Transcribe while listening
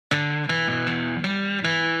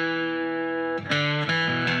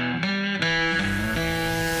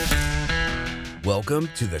Welcome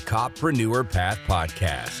to the Coppreneur Path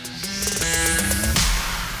Podcast.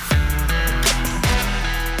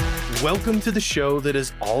 Welcome to the show that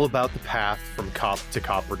is all about the path from cop to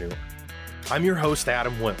Coppreneur. I'm your host,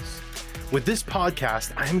 Adam Wills. With this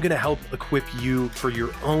podcast, I am going to help equip you for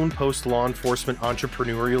your own post-law enforcement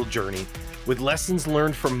entrepreneurial journey with lessons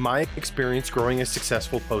learned from my experience growing a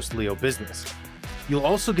successful post-Leo business. You'll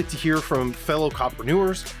also get to hear from fellow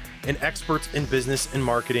Coppreneurs and experts in business and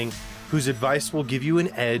marketing whose advice will give you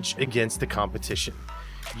an edge against the competition.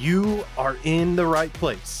 You are in the right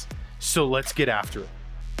place, so let's get after it.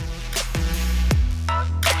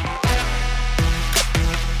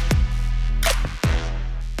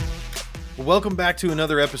 Welcome back to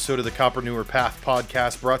another episode of the Coppreneur Path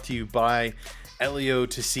Podcast, brought to you by LEO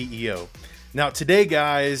to CEO. Now today,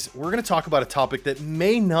 guys, we're going to talk about a topic that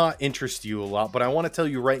may not interest you a lot, but I want to tell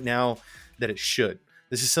you right now that it should.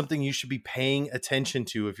 This is something you should be paying attention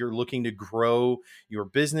to if you're looking to grow your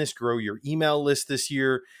business, grow your email list this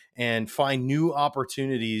year, and find new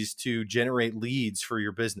opportunities to generate leads for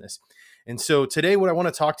your business. And so today, what I want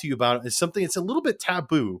to talk to you about is something that's a little bit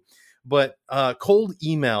taboo, but cold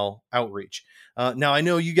email outreach. Now, I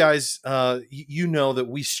know you guys, you know that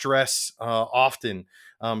we stress often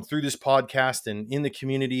through this podcast and in the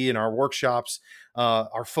community and our workshops.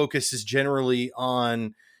 Our focus is generally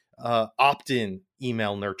on opt-in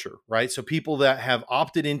email nurture, right? So people that have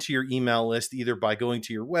opted into your email list, either by going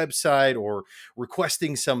to your website or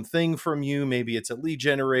requesting something from you, maybe it's a lead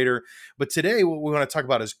generator. But today, what we want to talk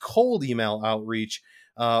about is cold email outreach,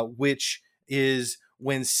 which is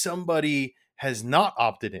when somebody has not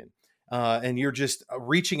opted in and you're just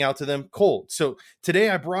reaching out to them cold. So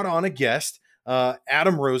today I brought on a guest,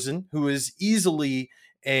 Adam Rosen, who is easily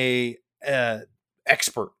an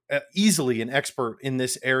expert in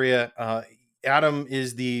this area. Adam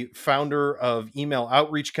is the founder of Email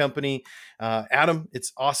Outreach Company. Adam,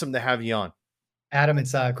 it's awesome to have you on. Adam,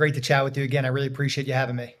 it's great to chat with you again. I really appreciate you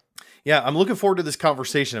having me. Yeah, I'm looking forward to this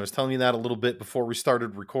conversation. I was telling you that a little bit before we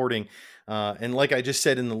started recording. And like I just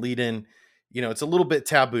said in the lead in, you know, it's a little bit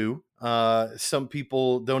taboo. Some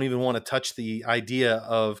people don't even want to touch the idea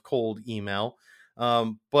of cold email.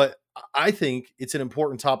 But I think it's an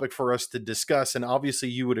important topic for us to discuss. And obviously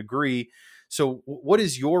you would agree. So what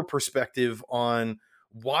is your perspective on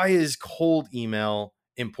why is cold email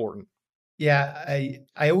important? Yeah,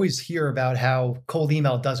 I always hear about how cold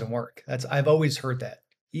email doesn't work. I've always heard that.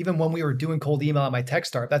 Even when we were doing cold email at my tech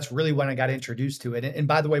startup, that's really when I got introduced to it. And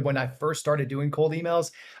by the way, when I first started doing cold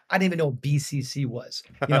emails, I didn't even know what BCC was.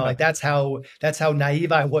 You know, like that's how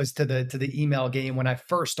naive I was to the email game when I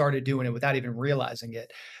first started doing it without even realizing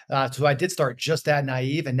it. So I did start just that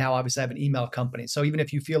naive, and now obviously I have an email company. So even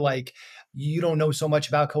if you feel like you don't know so much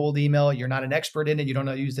about cold email, you're not an expert in it, you don't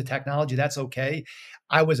know how to use the technology, that's okay.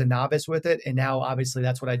 I was a novice with it, and now obviously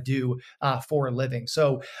that's what I do for a living.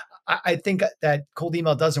 So I think that cold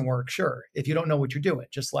email doesn't work, sure, if you don't know what you're doing.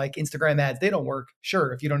 Just like Instagram ads, they don't work,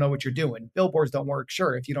 sure, if you don't know what you're doing. Billboards don't work,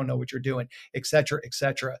 sure, if you don't know what you're doing, et cetera, et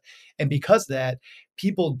cetera. And because of that,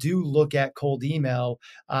 people do look at cold email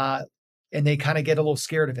and they kind of get a little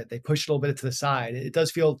scared of it. They push it a little bit to the side. It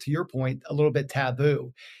does feel, to your point, a little bit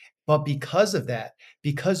taboo. But because of that,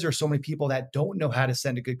 because there's so many people that don't know how to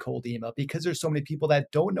send a good cold email, because there's so many people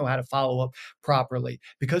that don't know how to follow up properly,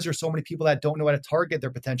 because there's so many people that don't know how to target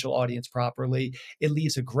their potential audience properly, it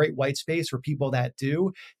leaves a great white space for people that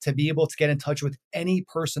do to be able to get in touch with any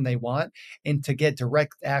person they want and to get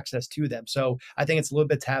direct access to them. So I think it's a little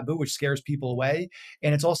bit taboo, which scares people away.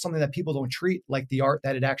 And it's also something that people don't treat like the art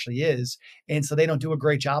that it actually is. And so they don't do a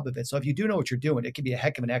great job of it. So if you do know what you're doing, it can be a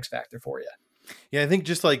heck of an X factor for you. Yeah, I think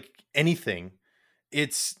just like anything,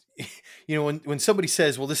 it's, you know, when somebody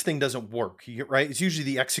says, well, this thing doesn't work, right? It's usually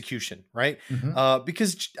the execution, right? Mm-hmm.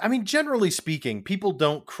 Because, I mean, generally speaking, people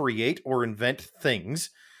don't create or invent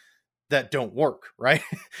things that don't work, right?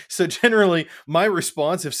 So generally, my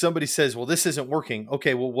response, if somebody says, well, this isn't working,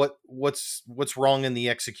 okay, well, what's wrong in the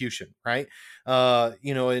execution, right?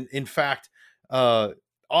 You know, in fact,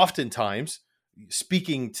 oftentimes,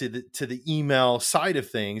 speaking to the email side of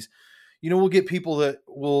things, you know, we'll get people that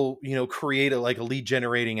will, you know, create a lead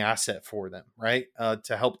generating asset for them, right?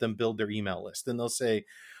 To help them build their email list. And they'll say,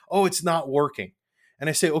 oh, it's not working.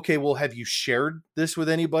 And I say, okay, well, have you shared this with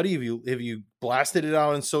anybody? Have you blasted it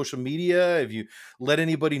out on social media? Have you let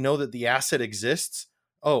anybody know that the asset exists?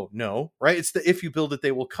 Oh, no, right? It's the, if you build it,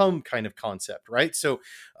 they will come kind of concept, right? So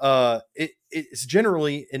it's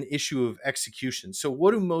generally an issue of execution. So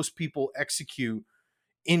what do most people execute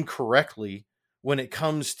incorrectly when it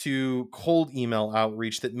comes to cold email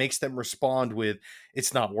outreach that makes them respond with,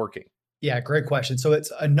 it's not working? Yeah, great question. So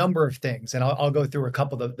it's a number of things, and I'll go through a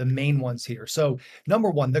couple of the main ones here. So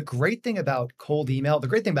number one, the great thing about cold email, the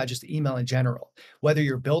great thing about just email in general, whether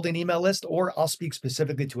you're building an email list or I'll speak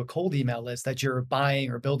specifically to a cold email list that you're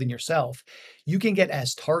buying or building yourself, you can get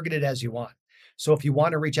as targeted as you want. So if you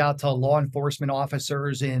want to reach out to law enforcement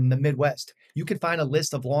officers in the Midwest, you can find a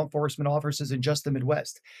list of law enforcement officers in just the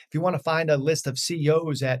Midwest. If you want to find a list of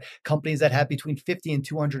CEOs at companies that have between 50 and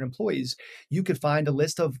 200 employees, you could find a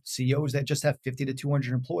list of CEOs that just have 50 to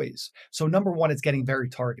 200 employees. So number one, it's getting very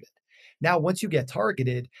targeted. Now, once you get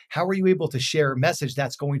targeted, how are you able to share a message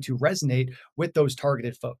that's going to resonate with those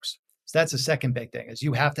targeted folks? So that's the second big thing is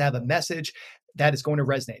you have to have a message that is going to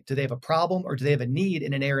resonate. Do they have a problem or do they have a need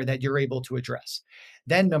in an area that you're able to address?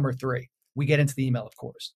 Then number three, we get into the email, of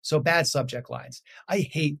course. So bad subject lines. I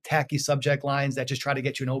hate tacky subject lines that just try to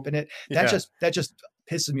get you to open it. Yeah. That just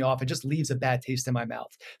pisses me off. It just leaves a bad taste in my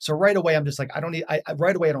mouth. So right away, I'm just like,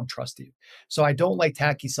 right away, I don't trust you. So I don't like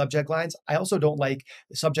tacky subject lines. I also don't like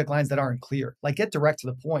subject lines that aren't clear. Like get direct to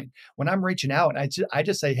the point. When I'm reaching out, I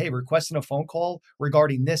just say, hey, requesting a phone call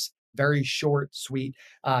regarding this very short, sweet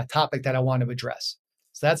topic that I want to address.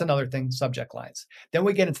 So that's another thing, subject lines. Then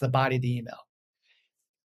we get into the body of the email.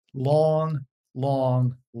 Long,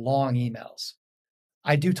 long emails.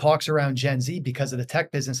 I do talks around Gen Z because of the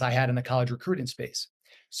tech business I had in the college recruiting space.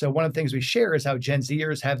 So one of the things we share is how Gen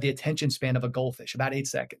Zers have the attention span of a goldfish, about 8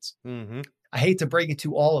 seconds. Hmm. I hate to break it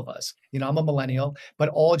to all of us. I'm a millennial, but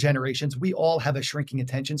all generations, we all have a shrinking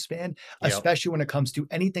attention span, Yep. especially when it comes to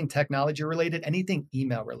anything technology related, anything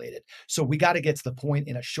email related. So we got to get to the point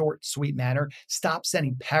in a short, sweet manner. Stop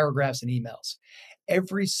sending paragraphs and emails.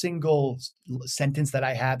 Every single sentence that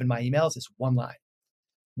I have in my emails is one line.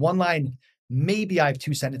 One line, maybe I have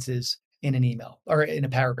two sentences in an email or in a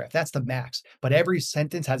paragraph. That's the max. But every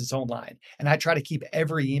sentence has its own line. And I try to keep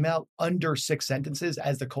every email under 6 sentences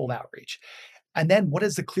as the cold outreach. And then what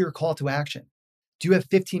is the clear call to action? Do you have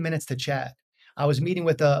 15 minutes to chat? I was meeting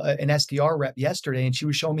with an SDR rep yesterday, and she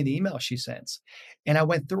was showing me the email she sends. And I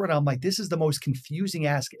went through it. And I'm like, this is the most confusing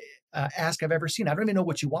ask I've ever seen. I don't even know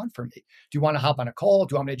what you want from me. Do you want to hop on a call?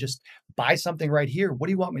 Do you want me to just buy something right here? What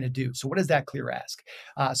do you want me to do? So what is that clear ask?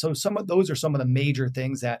 So some of those are some of the major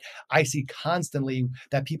things that I see constantly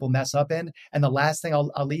that people mess up in. And the last thing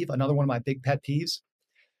I'll leave, another one of my big pet peeves,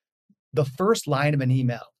 the first line of an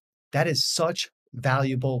email. That is such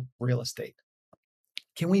valuable real estate.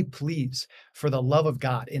 Can we please, for the love of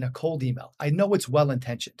God, in a cold email, I know it's well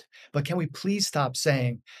intentioned, but can we please stop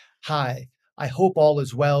saying, hi, I hope all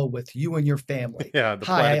is well with you and your family. Yeah, the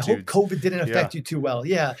Hi, I hope platitudes. COVID didn't Yeah. affect you too well.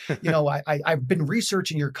 Yeah, I've been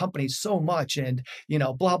researching your company so much and,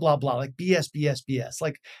 blah, blah, blah, like BS, BS, BS.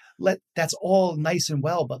 Like, that's all nice and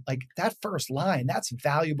well, but like that first line, that's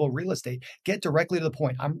valuable real estate. Get directly to the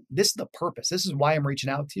point. This is the purpose. This is why I'm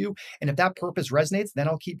reaching out to you. And if that purpose resonates, then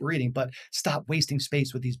I'll keep reading, but stop wasting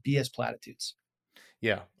space with these BS platitudes.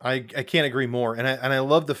 Yeah, I can't agree more. And I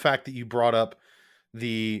love the fact that you brought up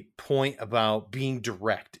the point about being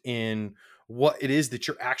direct in what it is that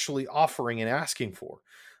you're actually offering and asking for.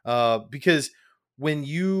 Because when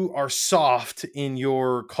you are soft in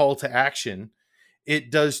your call to action,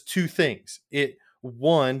 it does two things. It,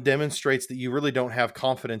 one, demonstrates that you really don't have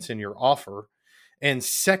confidence in your offer. And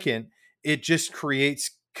second, it just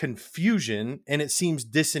creates confusion and it seems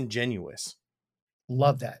disingenuous.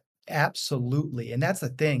 Love that. Absolutely. And that's the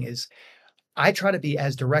thing is I try to be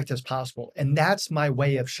as direct as possible. And that's my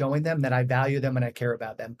way of showing them that I value them and I care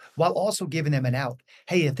about them while also giving them an out.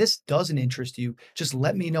 Hey, if this doesn't interest you, just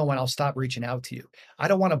let me know and I'll stop reaching out to you. I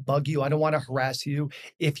don't want to bug you. I don't want to harass you.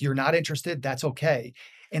 If you're not interested, that's okay.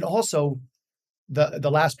 And also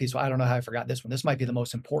the last piece, well, I don't know how I forgot this one. This might be the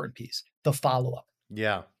most important piece, the follow-up.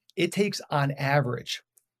 Yeah. It takes on average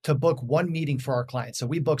to book one meeting for our clients. So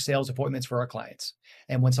we book sales appointments for our clients.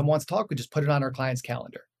 And when someone wants to talk, we just put it on our client's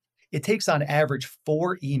calendar. It takes on average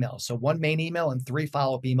 4 emails. So one main email and 3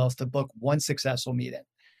 follow-up emails to book one successful meeting.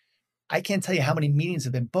 I can't tell you how many meetings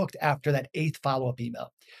have been booked after that 8th follow-up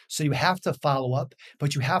email. So you have to follow up,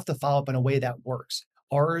 but you have to follow up in a way that works.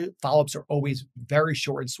 Our follow-ups are always very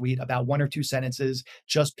short and sweet, about 1 or 2 sentences,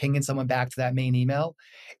 just pinging someone back to that main email.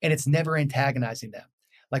 And it's never antagonizing them.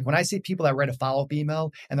 Like when I see people that write a follow-up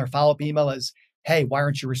email and their follow-up email is, hey, why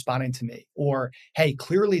aren't you responding to me? Or, hey,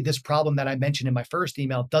 clearly this problem that I mentioned in my first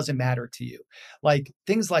email doesn't matter to you. Like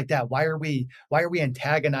things like that. Why are we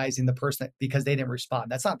antagonizing the person because they didn't respond?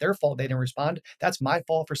 That's not their fault they didn't respond. That's my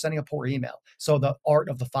fault for sending a poor email. So the art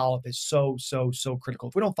of the follow-up is so, so, so critical.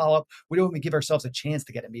 If we don't follow up, we don't even give ourselves a chance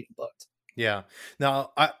to get a meeting booked. Yeah.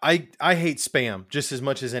 Now I hate spam just as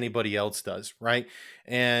much as anybody else does. Right.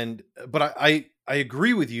 But I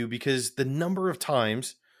agree with you because the number of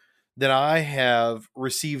times that I have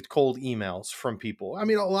received cold emails from people. I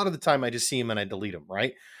mean, a lot of the time I just see them and I delete them,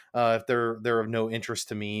 right? If they're of no interest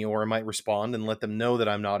to me, or I might respond and let them know that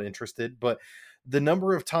I'm not interested. But the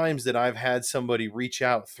number of times that I've had somebody reach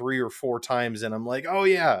out 3 or 4 times and I'm like, oh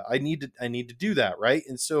yeah, I need to do that, right?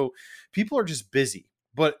 And so people are just busy.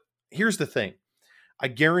 But here's the thing. I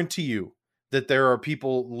guarantee you that there are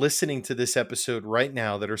people listening to this episode right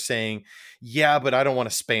now that are saying, yeah, but I don't want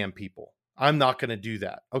to spam people. I'm not going to do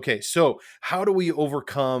that. Okay, so how do we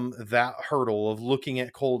overcome that hurdle of looking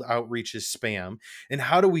at cold outreach as spam? And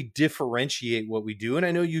how do we differentiate what we do? And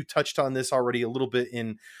I know you touched on this already a little bit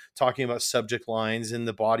in talking about subject lines in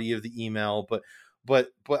the body of the email, but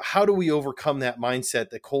how do we overcome that mindset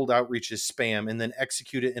that cold outreach is spam and then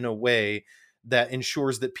execute it in a way that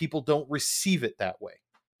ensures that people don't receive it that way?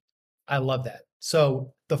 I love that.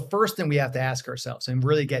 So the first thing we have to ask ourselves and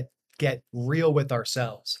really get real with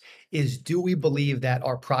ourselves is, do we believe that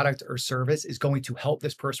our product or service is going to help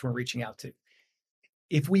this person we're reaching out to?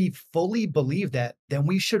 If we fully believe that, then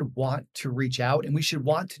we should want to reach out and we should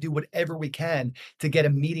want to do whatever we can to get a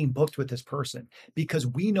meeting booked with this person, because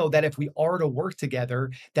we know that if we are to work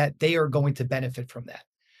together, that they are going to benefit from that.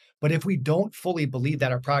 But if we don't fully believe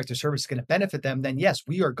that our product or service is going to benefit them, then yes,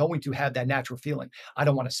 we are going to have that natural feeling. I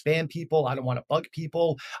don't want to spam people. I don't want to bug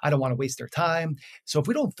people. I don't want to waste their time. So if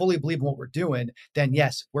we don't fully believe in what we're doing, then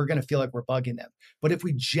yes, we're going to feel like we're bugging them. But if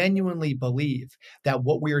we genuinely believe that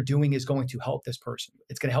what we are doing is going to help this person,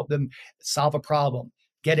 it's going to help them solve a problem,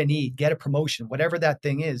 get a need, get a promotion, whatever that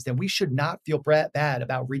thing is, then we should not feel bad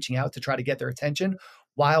about reaching out to try to get their attention,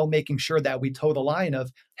 while making sure that we toe the line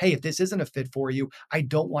of, hey, if this isn't a fit for you, I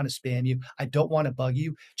don't want to spam you. I don't want to bug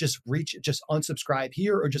you. Just unsubscribe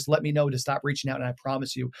here, or just let me know to stop reaching out. And I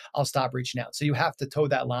promise you, I'll stop reaching out. So you have to toe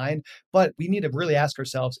that line. But we need to really ask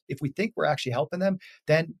ourselves, if we think we're actually helping them,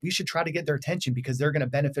 then we should try to get their attention, because they're going to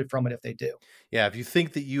benefit from it if they do. Yeah, if you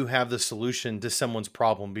think that you have the solution to someone's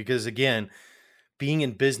problem, because again, being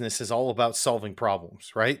in business is all about solving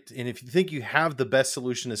problems, right? And if you think you have the best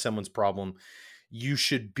solution to someone's problem, you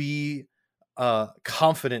should be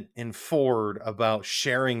confident and forward about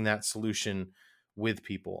sharing that solution with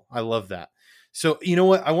people. I love that. So, you know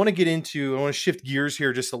what? I want to shift gears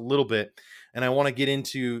here just a little bit. And I want to get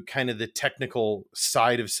into kind of the technical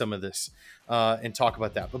side of some of this and talk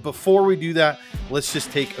about that. But before we do that, let's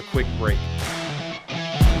just take a quick break.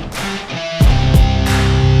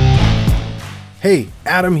 Hey,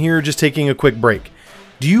 Adam here, just taking a quick break.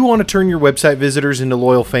 Do you want to turn your website visitors into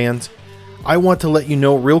loyal fans? I want to let you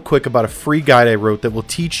know real quick about a free guide I wrote that will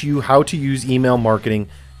teach you how to use email marketing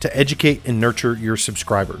to educate and nurture your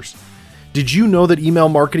subscribers. Did you know that email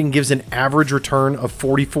marketing gives an average return of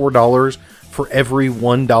 $44 for every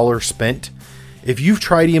 $1 spent? If you've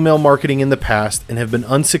tried email marketing in the past and have been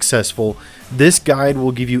unsuccessful, this guide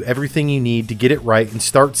will give you everything you need to get it right and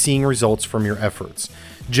start seeing results from your efforts.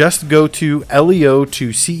 Just go to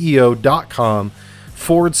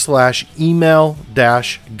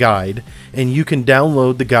leo2ceo.com/email-guide and you can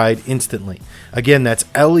download the guide instantly. Again, that's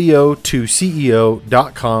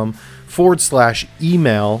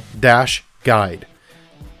leo2ceo.com/email-guide.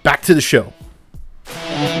 Back to the show.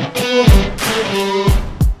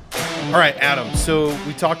 All right, Adam. So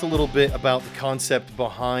we talked a little bit about the concept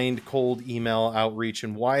behind cold email outreach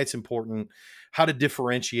and why it's important, how to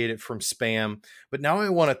differentiate it from spam. But now I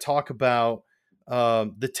want to talk about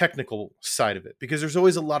the technical side of it, because there's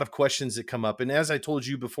always a lot of questions that come up. And as I told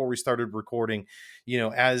you before we started recording, you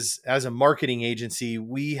know, as a marketing agency,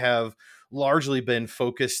 we have largely been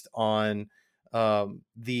focused on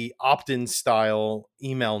the opt-in style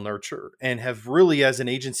email nurture, and have really, as an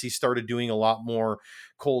agency, started doing a lot more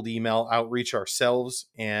cold email outreach ourselves,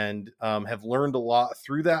 and have learned a lot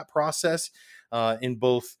through that process in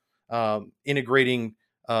both integrating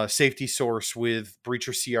Safety Source with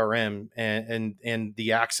Breacher CRM and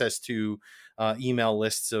the access to email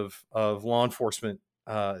lists of law enforcement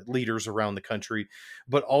leaders around the country,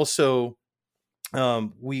 but also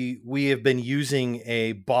we have been using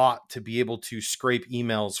a bot to be able to scrape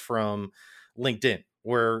emails from LinkedIn,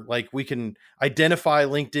 where like we can identify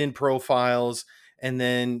LinkedIn profiles, and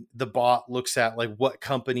then the bot looks at like what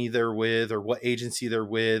company they're with or what agency they're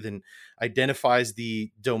with, and identifies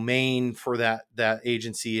the domain for that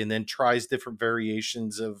agency, and then tries different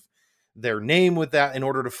variations of their name with that in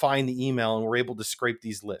order to find the email, and we're able to scrape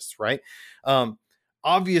these lists, right?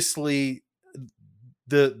 Obviously,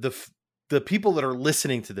 the people that are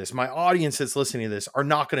listening to this, my audience that's listening to this, are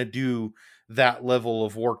not going to do that level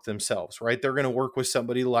of work themselves, right? They're going to work with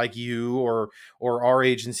somebody like you or our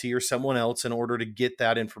agency or someone else in order to get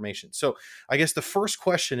that information. So I guess the first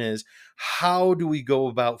question is, how do we go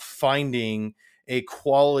about finding a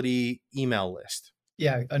quality email list?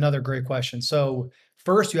 Yeah, another great question. So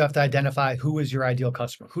first, you have to identify who is your ideal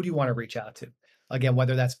customer. Who do you want to reach out to? Again,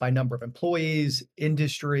 whether that's by number of employees,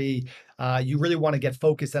 industry, you really want to get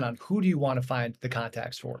focused in on who do you want to find the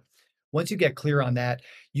contacts for. Once you get clear on that,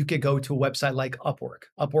 you could go to a website like Upwork,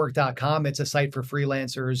 upwork.com. It's a site for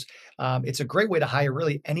freelancers. It's a great way to hire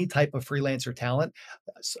really any type of freelancer talent.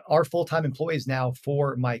 Our full-time employees now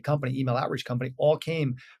for my company, email outreach company, all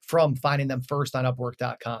came from finding them first on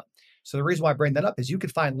upwork.com. So the reason why I bring that up is you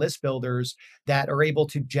could find list builders that are able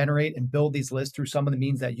to generate and build these lists through some of the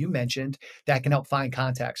means that you mentioned that can help find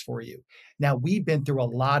contacts for you. Now, we've been through a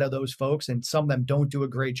lot of those folks, and some of them don't do a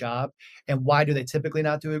great job. And why do they typically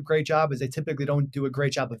not do a great job? Is they typically don't do a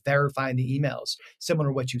great job of verifying the emails, similar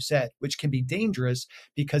to what you said, which can be dangerous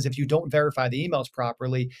because if you don't verify the emails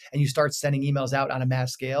properly and you start sending emails out on a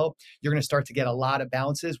mass scale, you're going to start to get a lot of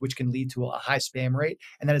bounces, which can lead to a high spam rate.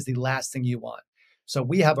 And that is the last thing you want. So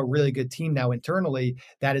we have a really good team now internally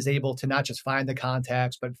that is able to not just find the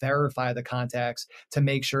contacts, but verify the contacts to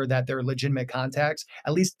make sure that they're legitimate contacts,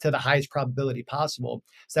 at least to the highest probability possible.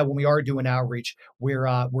 So that when we are doing outreach,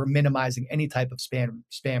 we're minimizing any type of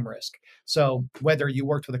spam risk. So whether you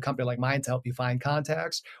worked with a company like mine to help you find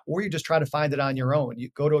contacts, or you just try to find it on your own, you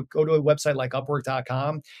go to a website like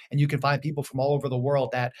Upwork.com, and you can find people from all over the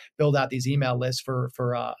world that build out these email lists for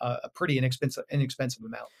a pretty inexpensive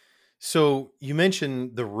amount. So you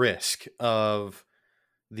mentioned the risk of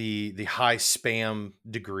the high spam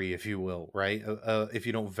degree, if you will, right? If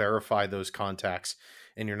you don't verify those contacts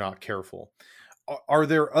and you're not careful, are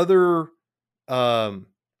there um,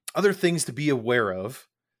 other things to be aware of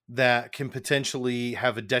that can potentially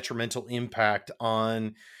have a detrimental impact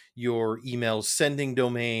on your email sending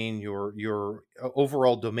domain, your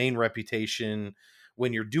overall domain reputation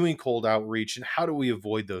when you're doing cold outreach, and how do we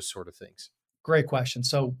avoid those sort of things? Great question.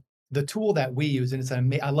 So the tool that we use,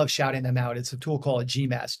 and I love shouting them out. It's a tool called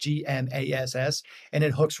GMass, GMASS, and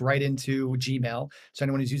it hooks right into Gmail. So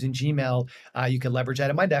anyone who's using Gmail, you can leverage that.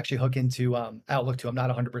 It might actually hook into Outlook too. I'm not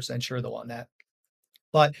 100% sure though on that.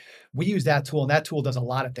 But we use that tool, and that tool does a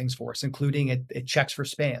lot of things for us, including it checks for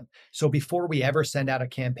spam. So before we ever send out a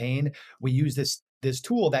campaign, we use this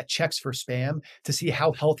tool that checks for spam to see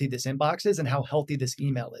how healthy this inbox is and how healthy this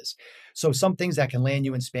email is. So some things that can land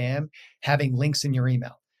you in spam, having links in your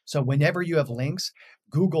email. So whenever you have links,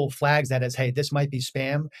 Google flags that as, hey, this might be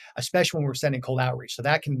spam, especially when we're sending cold outreach. So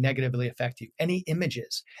that can negatively affect you. Any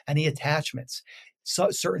images, any attachments,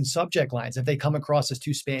 certain subject lines, if they come across as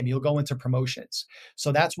too spam, you'll go into promotions.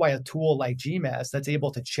 So that's why a tool like GMass that's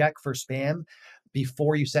able to check for spam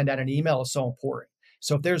before you send out an email is so important.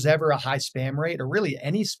 So if there's ever a high spam rate or really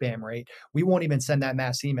any spam rate, we won't even send that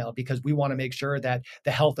mass email because we want to make sure that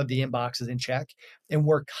the health of the inbox is in check, and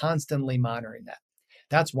we're constantly monitoring that.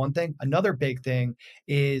 That's one thing. Another big thing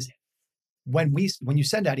is when you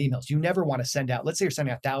send out emails, you never want to send out, let's say you're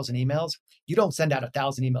sending out 1,000 emails, you don't send out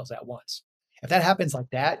 1,000 emails at once. If that happens like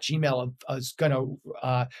that, Gmail is going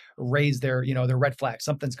to raise their red flag.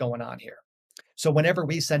 Something's going on here. So whenever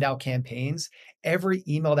we send out campaigns, every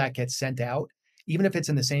email that gets sent out, even if it's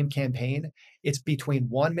in the same campaign, it's between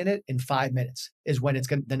 1 minute and 5 minutes is when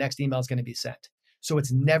the next email is going to be sent. So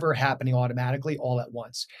it's never happening automatically all at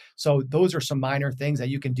once. So those are some minor things that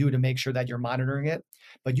you can do to make sure that you're monitoring it.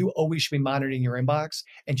 But you always should be monitoring your inbox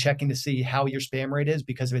and checking to see how your spam rate is,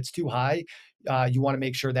 because if it's too high, you want to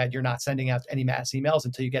make sure that you're not sending out any mass emails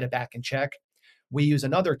until you get it back in check. We use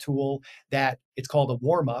another tool that it's called a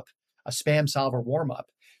warm up, a spam solver warm up.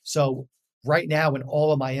 So right now in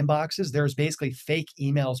all of my inboxes, there's basically fake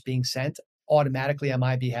emails being sent automatically on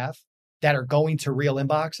my behalf that are going to real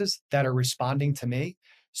inboxes that are responding to me.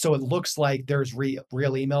 So it looks like there's real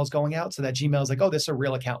emails going out. So that Gmail is like, oh, this is a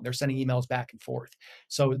real account. They're sending emails back and forth.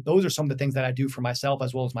 So those are some of the things that I do for myself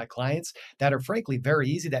as well as my clients that are frankly very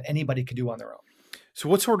easy that anybody could do on their own. So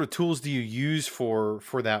what sort of tools do you use for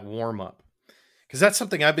that warm up? Because that's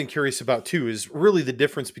something I've been curious about too, is really the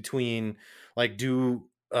difference between like, do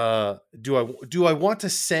I want to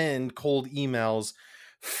send cold emails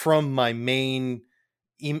from my main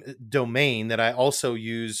domain that I also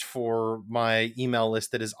use for my email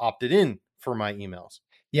list that is opted in for my emails?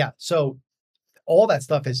 Yeah. So all that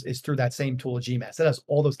stuff is through that same tool, GMass. It has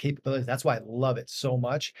all those capabilities. That's why I love it so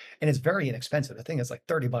much. And it's very inexpensive. The thing is like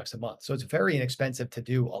 $30 a month. So it's very inexpensive to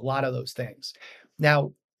do a lot of those things.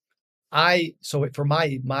 Now, for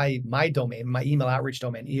my domain, my email outreach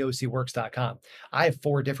domain, eocworks.com, I have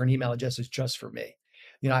 4 different email addresses just for me.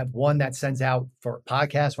 I have one that sends out for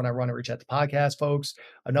podcasts when I want to reach out to podcast folks.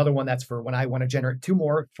 Another one that's for when I want to generate, two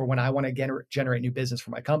more for when I want to generate new business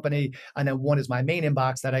for my company. And then one is my main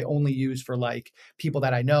inbox that I only use for like people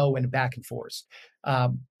that I know and back and forth.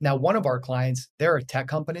 Now, one of our clients, they're a tech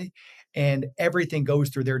company and everything goes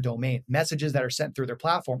through their domain. Messages that are sent through their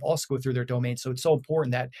platform also go through their domain. So it's so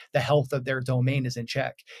important that the health of their domain is in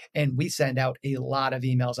check. And we send out a lot of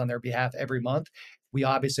emails on their behalf every month. We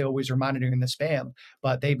obviously always are monitoring the spam,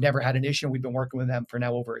 but they've never had an issue. We've been working with them for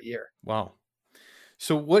now over a year. Wow.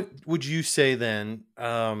 So what would you say then,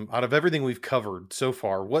 out of everything we've covered so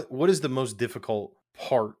far, what is the most difficult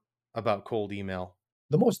part about cold email?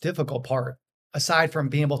 The most difficult part, aside from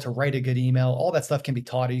being able to write a good email, all that stuff can be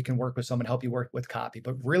taught, or you can work with someone, help you work with copy.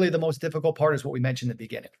 But really the most difficult part is what we mentioned in the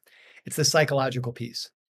beginning. It's the psychological piece.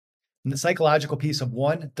 And the psychological piece of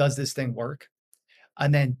one, does this thing work?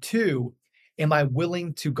 And then two, am I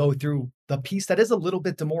willing to go through the piece that is a little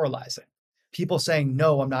bit demoralizing? People saying,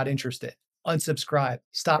 no, I'm not interested, unsubscribe,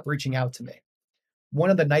 stop reaching out to me. One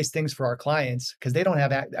of the nice things for our clients, because they don't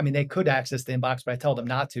have, they could access the inbox, but I tell them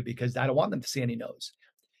not to because I don't want them to see any no's.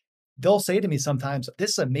 They'll say to me sometimes,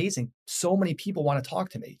 this is amazing. So many people want to talk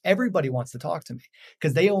to me. Everybody wants to talk to me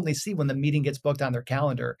because they only see when the meeting gets booked on their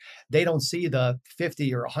calendar. They don't see the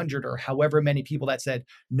 50 or 100 or however many people that said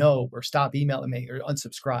no or stop emailing me or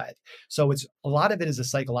unsubscribe. So it's a lot of it is a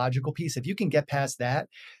psychological piece. If you can get past that,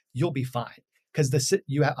 you'll be fine. Because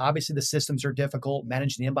obviously the systems are difficult.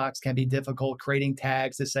 Managing the inbox can be difficult. Creating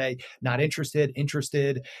tags to say not interested,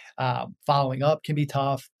 interested. Following up can be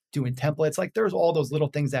tough. Doing templates, like there's all those little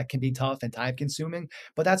things that can be tough and time consuming,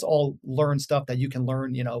 but that's all learned stuff that you can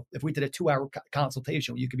learn. If we did a 2-hour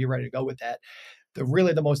consultation, you could be ready to go with that.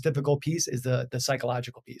 The most difficult piece is the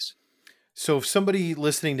psychological piece. So if somebody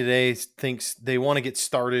listening today thinks they want to get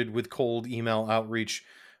started with cold email outreach,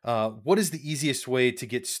 what is the easiest way to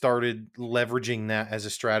get started leveraging that as a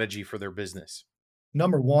strategy for their business?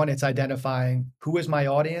 Number one, it's identifying who is my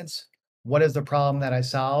audience, what is the problem that I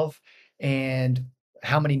solve, and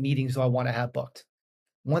how many meetings do I want to have booked?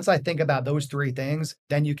 Once I think about those three things,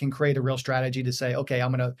 then you can create a real strategy to say, okay,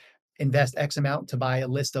 I'm going to invest X amount to buy a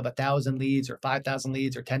list of 1,000 leads or 5,000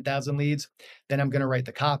 leads or 10,000 leads. Then I'm going to write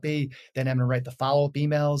the copy. Then I'm going to write the follow-up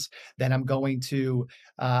emails. Then I'm going to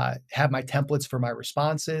have my templates for my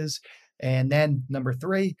responses. And then number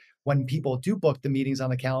three, when people do book the meetings on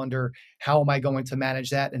the calendar, how am I going to manage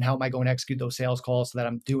that? And how am I going to execute those sales calls so that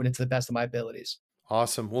I'm doing it to the best of my abilities?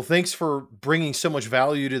 Awesome. Well, thanks for bringing so much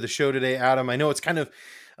value to the show today, Adam. I know it's kind of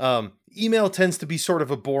email tends to be sort of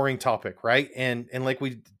a boring topic, right? And like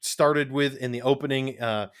we started with in the opening,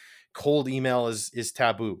 cold email is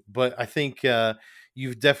taboo. But I think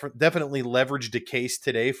you've definitely leveraged a case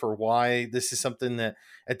today for why this is something that,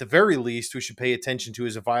 at the very least, we should pay attention to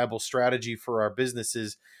as a viable strategy for our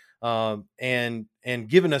businesses, and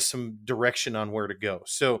given us some direction on where to go.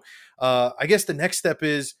 So I guess the next step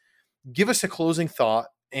is, give us a closing thought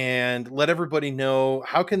and let everybody know,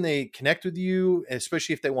 how can they connect with you,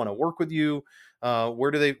 especially if they want to work with you. Where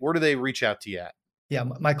do they reach out to you at? Yeah,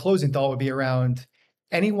 my closing thought would be around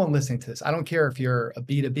anyone listening to this. I don't care if you're a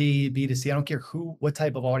B2B, B2C, I don't care what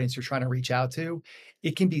type of audience you're trying to reach out to.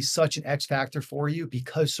 It can be such an X factor for you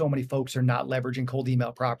because so many folks are not leveraging cold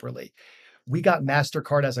email properly. We got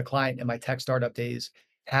MasterCard as a client in my tech startup days.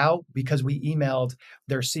 How? Because we emailed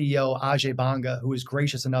their CEO, Ajay Banga, who was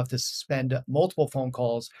gracious enough to spend multiple phone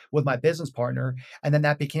calls with my business partner. And then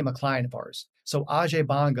that became a client of ours. So Ajay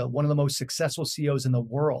Banga, one of the most successful CEOs in the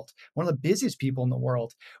world, one of the busiest people in the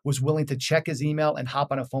world, was willing to check his email and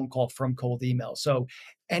hop on a phone call from cold email. So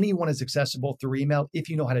anyone is accessible through email if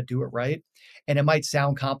you know how to do it right. And it might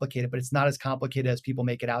sound complicated, but it's not as complicated as people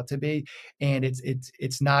make it out to be. And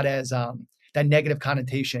it's not as that negative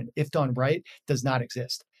connotation, if done right, does not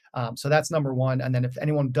exist. So that's number one. And then if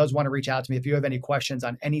anyone does want to reach out to me, if you have any questions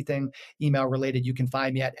on anything email related, you can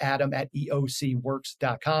find me at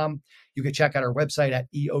adam@eocworks.com. You can check out our website at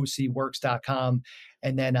eocworks.com.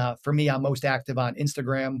 And then for me, I'm most active on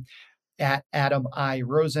Instagram at Adam I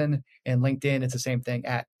Rosen, and LinkedIn. It's the same thing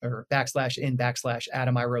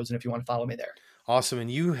 /Adam I Rosen if you want to follow me there. Awesome.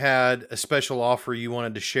 And you had a special offer you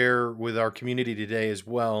wanted to share with our community today as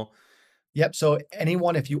well. Yep. So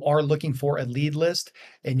anyone, if you are looking for a lead list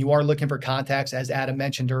and you are looking for contacts, as Adam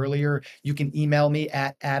mentioned earlier, you can email me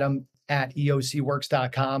at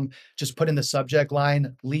adam@eocworks.com. Just put in the subject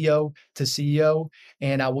line, Leo to CEO,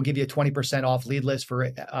 and we'll give you a 20% off lead list for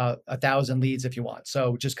 1,000 leads if you want.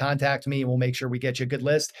 So just contact me and we'll make sure we get you a good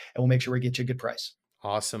list, and we'll make sure we get you a good price.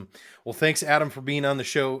 Awesome. Well, thanks, Adam, for being on the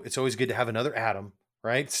show. It's always good to have another Adam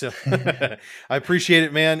right? So I appreciate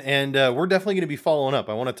it, man. And we're definitely going to be following up.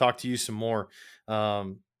 I want to talk to you some more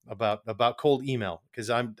about cold email, because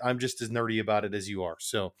I'm just as nerdy about it as you are.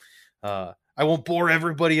 So I won't bore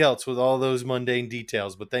everybody else with all those mundane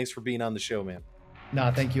details, but thanks for being on the show, man.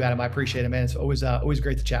 No, thank you, Adam. I appreciate it, man. It's always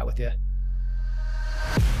great to chat with you.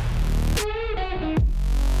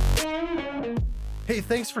 Hey,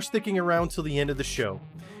 thanks for sticking around till the end of the show.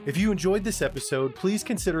 If you enjoyed this episode, please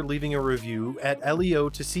consider leaving a review at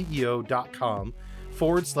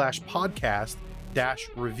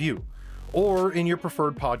leo2ceo.com/podcast-review, or in your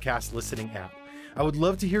preferred podcast listening app. I would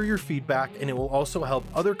love to hear your feedback, and it will also help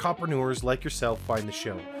other copreneurs like yourself find the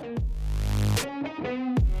show.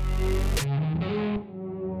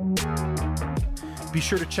 Be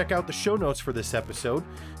sure to check out the show notes for this episode.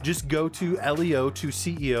 Just go to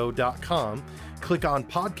leo2ceo.com, click on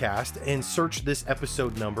podcast, and search this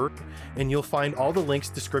episode number, and you'll find all the links,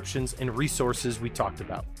 descriptions, and resources we talked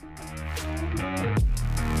about.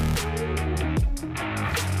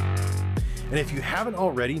 And if you haven't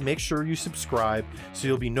already, make sure you subscribe so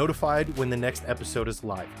you'll be notified when the next episode is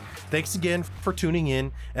live. Thanks again for tuning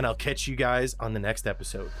in, and I'll catch you guys on the next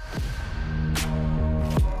episode.